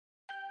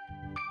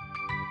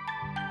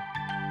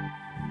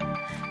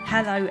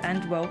Hello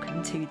and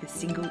welcome to the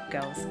Single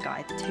Girl's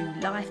Guide to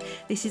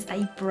Life. This is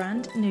a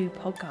brand new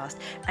podcast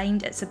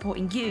aimed at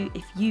supporting you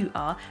if you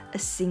are a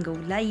single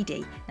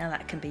lady. Now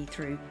that can be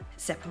through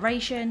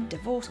separation,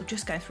 divorce, or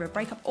just going through a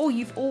breakup, or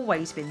you've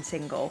always been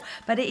single,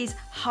 but it is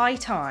high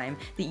time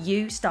that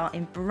you start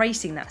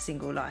embracing that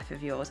single life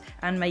of yours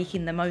and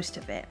making the most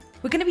of it.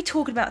 We're going to be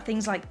talking about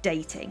things like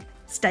dating,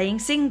 staying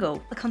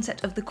single, the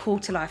concept of the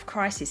quarter-life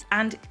crisis,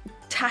 and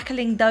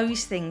tackling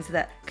those things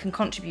that can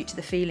contribute to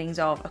the feelings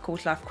of a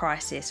quarter-life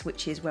crisis,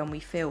 which is when we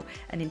feel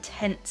an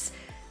intense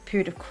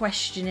period of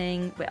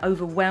questioning, we're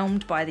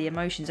overwhelmed by the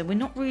emotions, and we're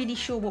not really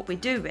sure what we're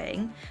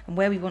doing and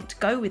where we want to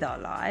go with our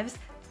lives.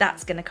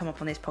 That's going to come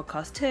up on this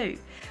podcast too.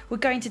 We're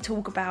going to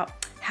talk about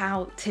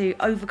how to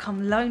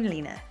overcome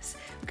loneliness.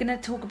 We're going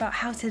to talk about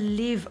how to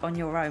live on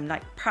your own,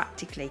 like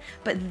practically.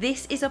 But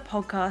this is a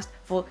podcast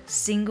for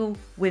single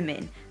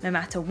women. No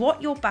matter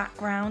what your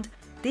background,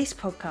 this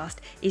podcast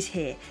is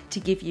here to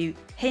give you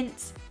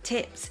hints,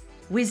 tips,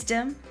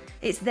 wisdom.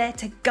 It's there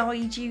to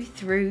guide you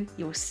through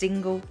your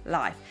single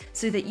life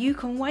so that you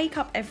can wake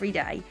up every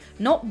day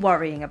not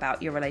worrying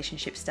about your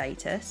relationship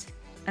status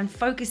and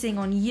focusing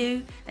on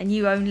you and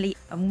you only,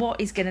 and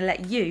what is going to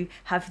let you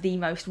have the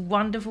most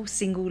wonderful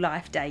single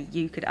life day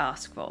you could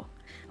ask for.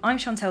 I'm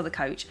Chantel the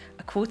Coach,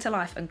 a quarter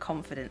life and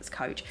confidence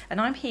coach,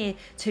 and I'm here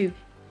to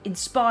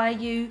inspire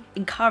you,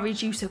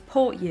 encourage you,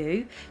 support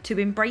you to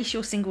embrace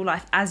your single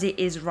life as it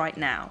is right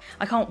now.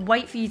 I can't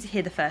wait for you to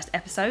hear the first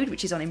episode,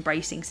 which is on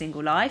embracing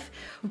single life.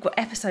 We've got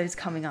episodes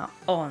coming up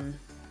on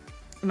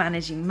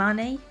managing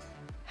money,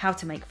 how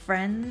to make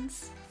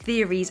friends,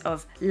 theories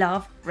of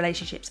love,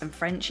 relationships and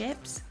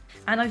friendships.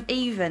 And I've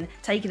even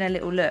taken a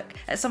little look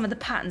at some of the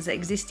patterns that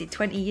existed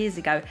 20 years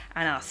ago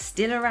and are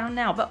still around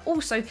now, but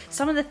also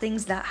some of the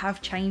things that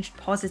have changed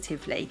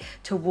positively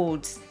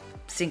towards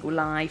single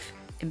life,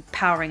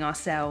 empowering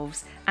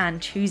ourselves and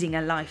choosing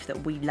a life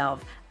that we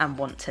love and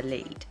want to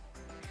lead.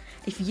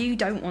 If you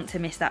don't want to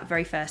miss that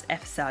very first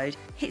episode,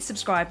 hit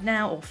subscribe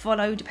now or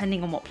follow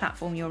depending on what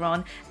platform you're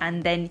on,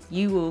 and then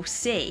you will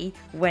see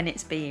when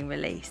it's being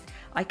released.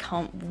 I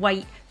can't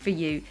wait for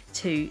you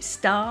to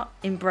start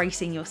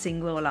embracing your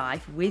single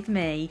life with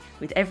me,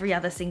 with every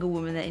other single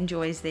woman that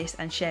enjoys this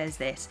and shares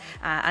this.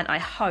 And I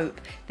hope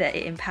that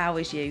it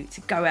empowers you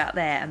to go out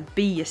there and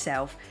be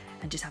yourself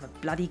and just have a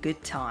bloody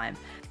good time.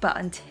 But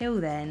until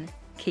then,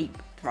 keep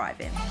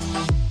thriving.